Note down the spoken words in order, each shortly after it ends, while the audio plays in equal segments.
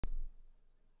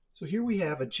So here we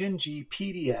have a JINJI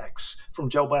PDX from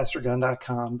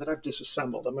gellblastergun.com that I've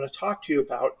disassembled. I'm going to talk to you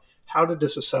about how to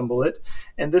disassemble it,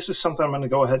 and this is something I'm going to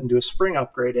go ahead and do a spring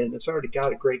upgrade in. It's already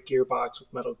got a great gearbox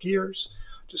with metal gears.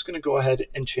 I'm just going to go ahead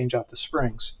and change out the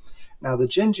springs. Now the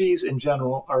JINJIs in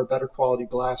general are a better quality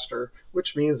blaster,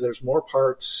 which means there's more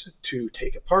parts to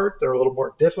take apart. They're a little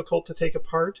more difficult to take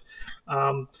apart.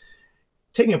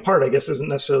 Taking apart, I guess, isn't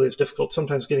necessarily as difficult.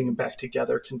 Sometimes getting them back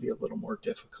together can be a little more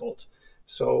difficult.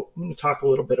 So I'm going to talk a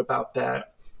little bit about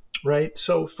that, right?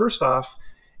 So first off,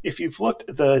 if you've looked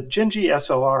at the JINJI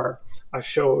SLR, I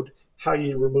showed how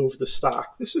you remove the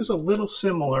stock. This is a little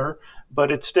similar,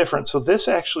 but it's different. So this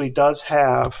actually does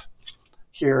have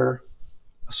here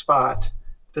a spot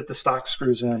that the stock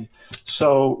screws in.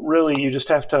 So really you just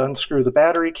have to unscrew the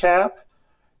battery cap,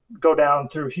 go down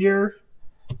through here,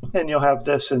 and you'll have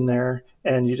this in there,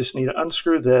 and you just need to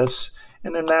unscrew this,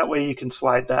 and then that way you can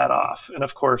slide that off. And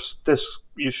of course, this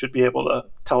you should be able to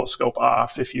telescope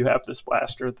off if you have this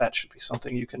blaster. That should be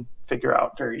something you can figure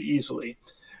out very easily.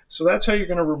 So that's how you're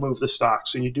going to remove the stock.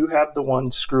 So you do have the one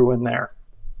screw in there.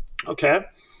 Okay,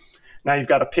 now you've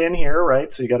got a pin here,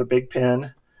 right? So you got a big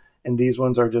pin, and these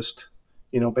ones are just,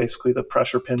 basically the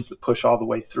pressure pins that push all the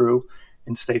way through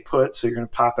and stay put. So you're going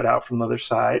to pop it out from the other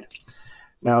side.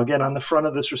 Now again, on the front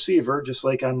of this receiver, just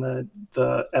like on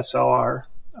the SLR,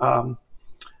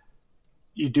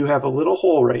 you do have a little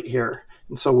hole right here.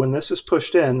 And so when this is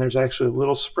pushed in, there's actually a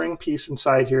little spring piece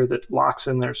inside here that locks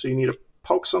in there. So you need to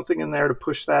poke something in there to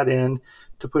push that in,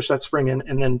 to push that spring in,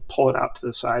 and then pull it out to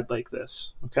the side like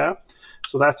this, okay?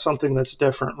 So that's something that's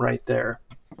different right there.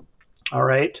 All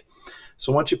right,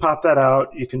 so once you pop that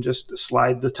out, you can just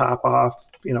slide the top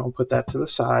off, put that to the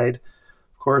side.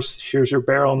 Of course, here's your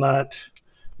barrel nut.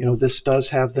 This does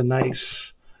have the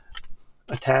nice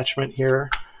attachment here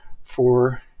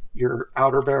for your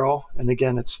outer barrel, and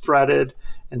again it's threaded,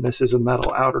 and this is a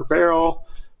metal outer barrel,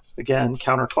 again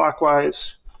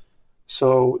counterclockwise,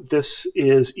 so this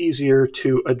is easier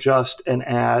to adjust and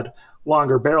add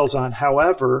longer barrels on.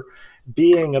 However,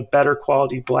 being a better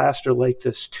quality blaster like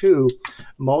this too,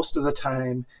 most of the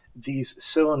time these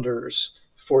cylinders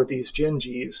for these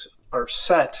JINJIs are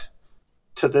set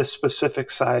to this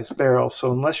specific size barrel,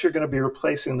 so unless you're going to be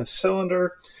replacing the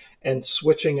cylinder and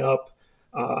switching up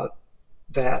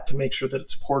that to make sure that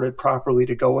it's ported properly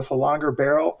to go with a longer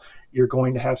barrel, you're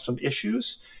going to have some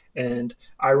issues. And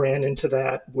I ran into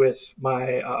that with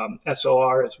my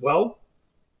SLR as well.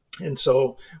 And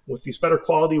so with these better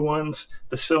quality ones,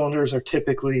 the cylinders are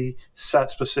typically set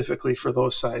specifically for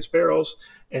those size barrels,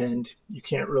 and you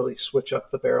can't really switch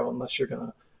up the barrel unless you're going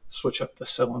to switch up the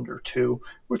cylinder too,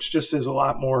 which just is a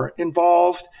lot more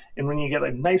involved. And when you get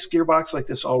a nice gearbox like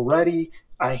this already,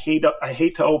 I hate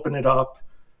to open it up,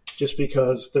 just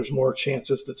because there's more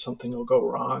chances that something will go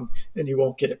wrong and you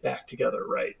won't get it back together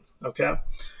right, okay?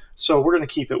 So we're going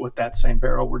to keep it with that same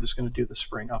barrel. We're just going to do the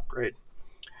spring upgrade.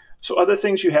 So other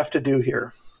things you have to do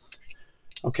here,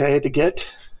 okay, to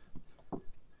get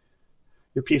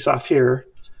your piece off here,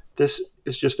 this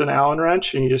is just an Allen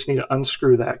wrench, and you just need to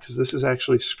unscrew that because this is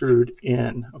actually screwed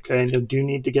in, okay? And you do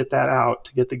need to get that out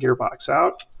to get the gearbox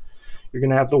out. You're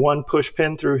going to have the one push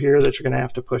pin through here that you're going to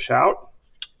have to push out.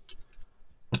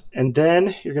 And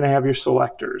then you're going to have your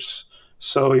selectors.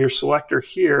 So your selector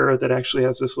here that actually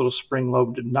has this little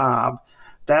spring-loaded knob,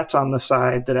 that's on the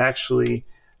side that actually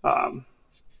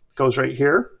goes right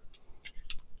here.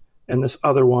 And this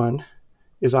other one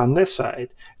is on this side.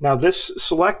 Now this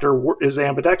selector is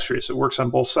ambidextrous. It works on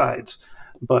both sides.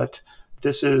 But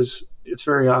it's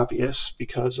very obvious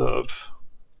because of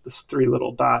this three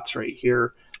little dots right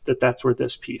here that's where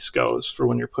this piece goes for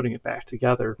when you're putting it back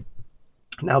together.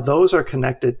 Now those are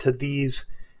connected to these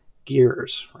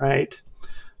gears, right?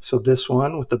 So this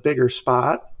one with the bigger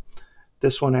spot,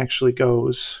 this one actually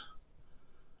goes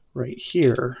right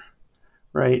here,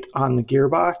 right on the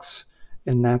gearbox,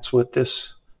 and that's what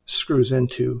this screws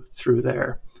into through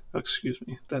there. Oh, excuse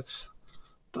me, that's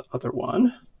the other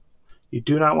one. You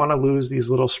do not want to lose these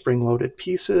little spring-loaded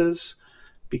pieces,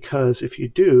 because if you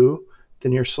do,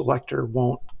 then your selector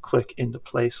won't click into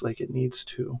place like it needs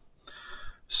to.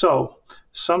 So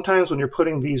sometimes when you're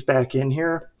putting these back in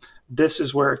here, this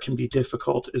is where it can be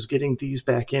difficult, is getting these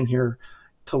back in here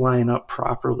to line up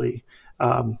properly.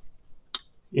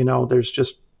 There's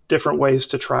just different ways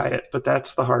to try it, but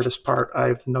that's the hardest part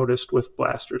I've noticed with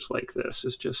blasters like this,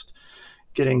 is just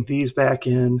getting these back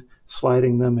in,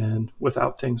 sliding them in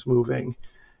without things moving.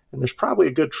 And there's probably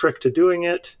a good trick to doing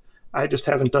it. I just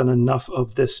haven't done enough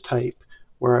of this type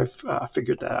where I've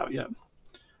figured that out yet.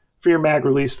 For your mag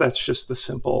release, that's just the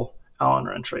simple Allen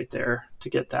wrench right there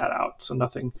to get that out. So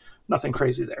nothing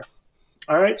crazy there.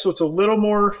 All right, so it's a little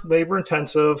more labor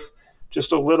intensive,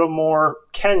 just a little more,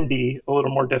 can be a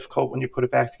little more difficult when you put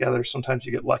it back together. Sometimes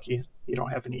you get lucky, you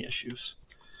don't have any issues.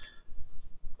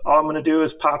 All I'm going to do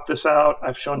is pop this out.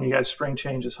 I've shown you guys spring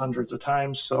changes hundreds of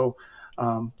times, so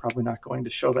probably not going to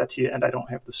show that to you, and I don't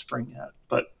have the spring yet.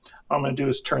 But all I'm going to do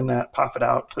is turn that, pop it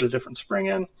out, put a different spring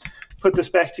in, put this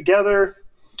back together,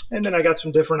 and then I got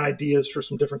some different ideas for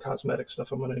some different cosmetic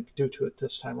stuff I'm going to do to it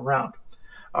this time around.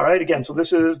 All right, again, so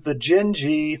this is the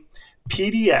JINJI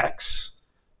PDX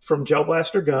from Gel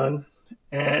Blaster Gun,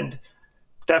 and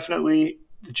definitely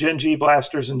the JINJI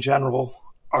blasters in general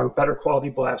are better quality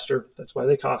blaster. That's why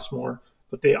they cost more,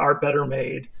 but they are better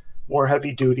made, more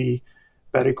heavy duty,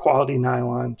 better quality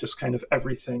nylon, just kind of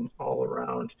everything all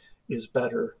around is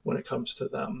better when it comes to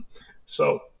them.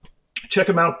 So check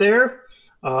them out there.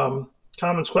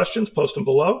 Comments, questions, post them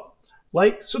below.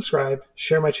 Like, subscribe,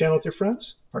 share my channel with your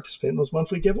friends, participate in those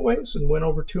monthly giveaways, and win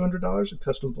over $200 in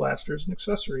custom blasters and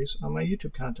accessories on my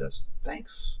YouTube contest.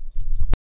 Thanks.